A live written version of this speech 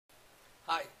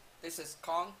Hi, this is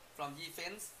Kong from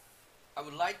YiFins. I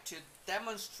would like to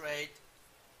demonstrate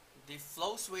the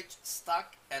flow switch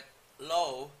stuck at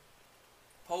low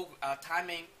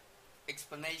timing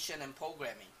explanation and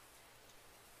programming.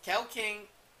 Kalk King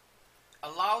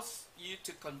allows you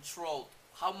to control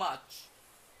how much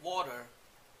water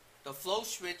the flow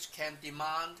switch can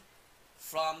demand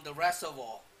from the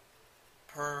reservoir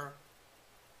per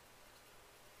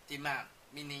demand,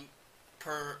 meaning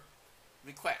per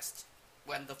request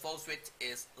when the flow switch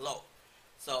is low.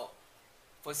 So,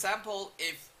 for example,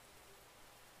 if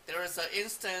there is an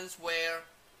instance where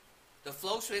the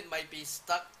flow switch might be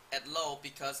stuck at low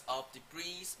because of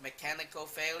debris, mechanical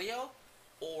failure,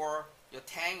 or your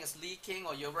tank is leaking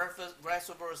or your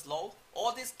reservoir is low,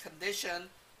 all these conditions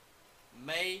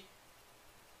may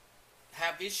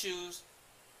have issues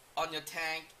on your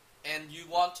tank and you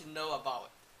want to know about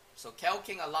it. So Kalk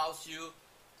King allows you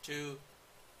to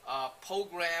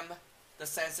program the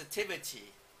sensitivity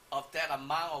of that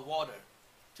amount of water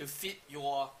to fit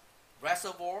your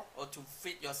reservoir or to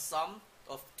fit your sum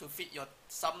or to fit your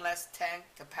sumless tank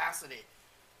capacity.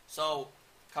 So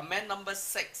command number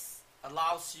 6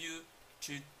 allows you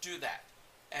to do that,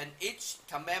 and each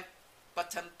command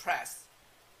button press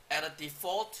at a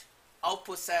default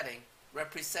output setting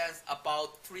represents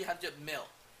about 300 mil.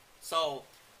 So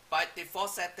by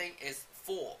default setting is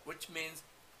 4, which means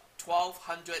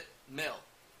 1200 mil.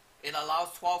 It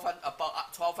allows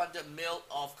about 1200 mil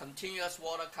of continuous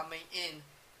water coming in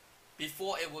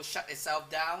before it will shut itself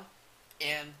down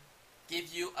and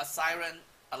give you a siren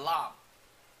alarm.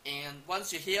 And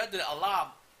once you hear the alarm,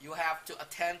 you have to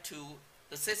attend to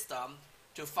the system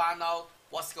to find out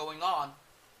what's going on.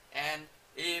 And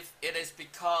if it is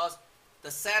because the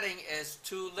setting is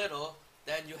too little,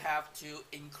 then you have to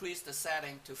increase the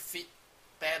setting to fit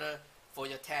better for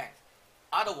your tank.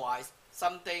 Otherwise,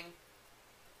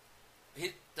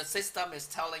 the system is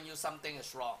telling you something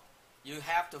is wrong. You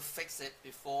have to fix it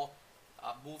before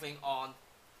moving on,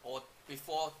 or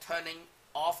before turning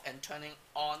off and turning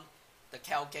on the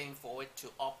Kalk King for it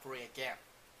to operate again.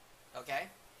 Okay?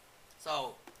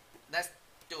 So let's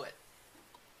do it.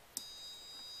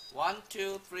 1,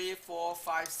 2, 3, 4,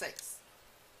 5, 6.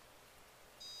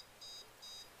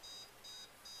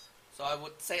 So I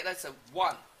would say that's a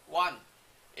 1. 1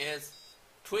 is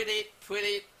pretty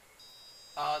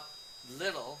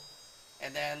little,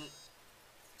 and then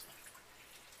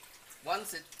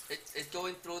once it's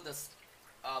going through this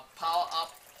power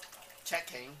up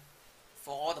checking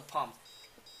for all the pump.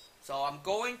 So I'm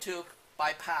going to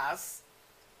bypass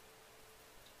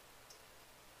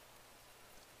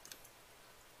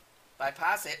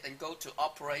it and go to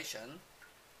operation,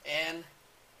 and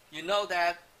you know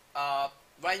that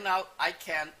right now I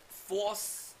can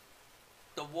force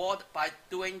the water by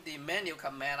doing the menu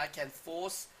command. I can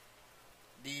force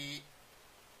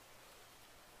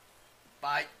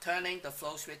by turning the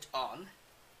flow switch on,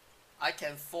 I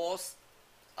can force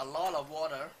a lot of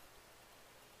water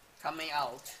coming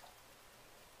out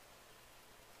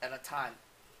at a time.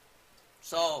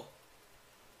 So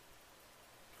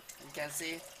you can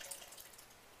see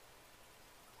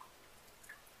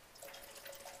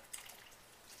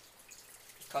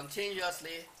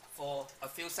continuously for a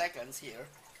few seconds here.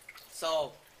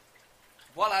 So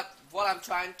what I'm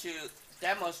trying to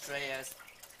demonstrate is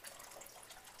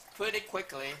pretty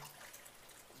quickly,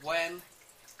 when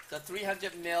the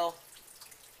 300 mil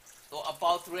or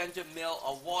about 300 mil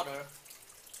of water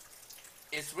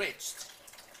is reached,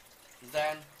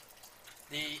 then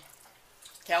the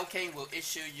Kalk King will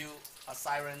issue you a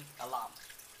siren alarm.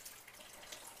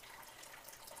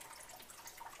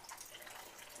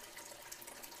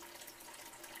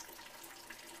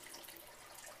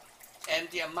 And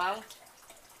the amount,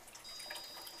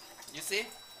 you see,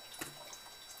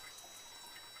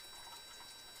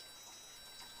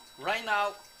 right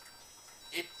now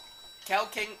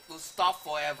Kalk King will stop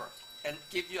forever and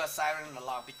give you a siren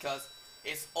alarm because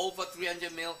it's over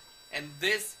 300 mil and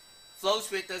this flow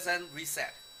switch doesn't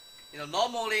reset. You know,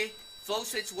 normally flow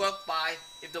switch work by,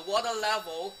 if the water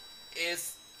level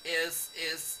is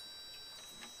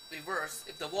reversed,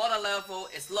 if the water level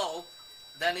is low,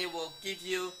 then it will give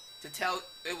you tell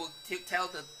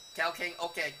the Kalk King,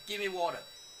 okay, give me water.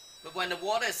 But when the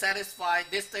water is satisfied,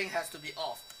 this thing has to be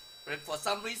off. But if for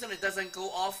some reason it doesn't go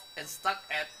off and stuck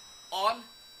at on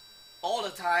all the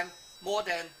time, more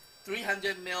than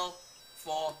 300 mil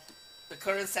for the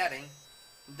current setting,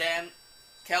 then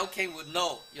Kalk King would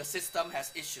know your system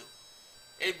has issue.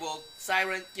 It will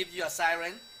give you a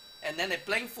siren, and then it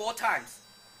blinks 4 times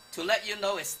to let you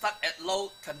know it's stuck at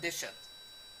low condition.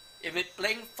 If it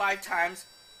blinks 5 times,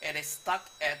 and it's stuck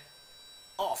at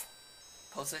off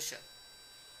position.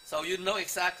 So you know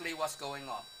exactly what's going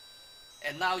on.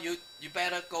 And now you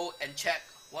better go and check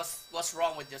what's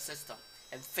wrong with your system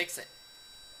and fix it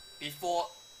before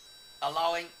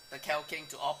allowing the Kalk King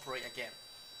to operate again.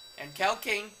 And Kalk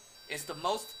King is the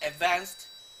most advanced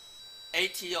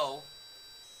ATO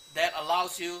that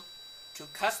allows you to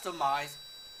customize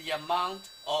the amount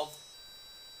of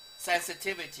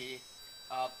sensitivity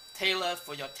tailored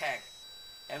for your tank.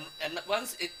 And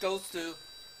once it goes to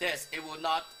this, it will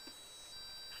not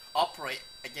operate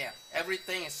again.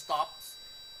 Everything is stopped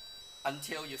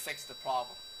until you fix the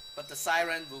problem. But the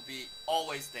siren will be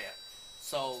always there.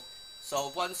 So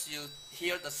once you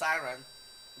hear the siren,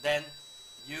 then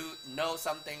you know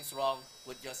something's wrong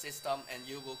with your system, and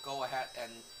you will go ahead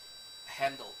and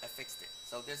handle and fix it.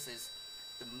 So this is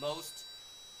the most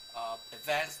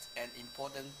advanced and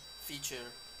important feature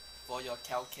for your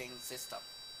Kalk King system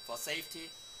for safety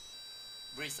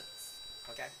reasons.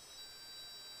 Okay.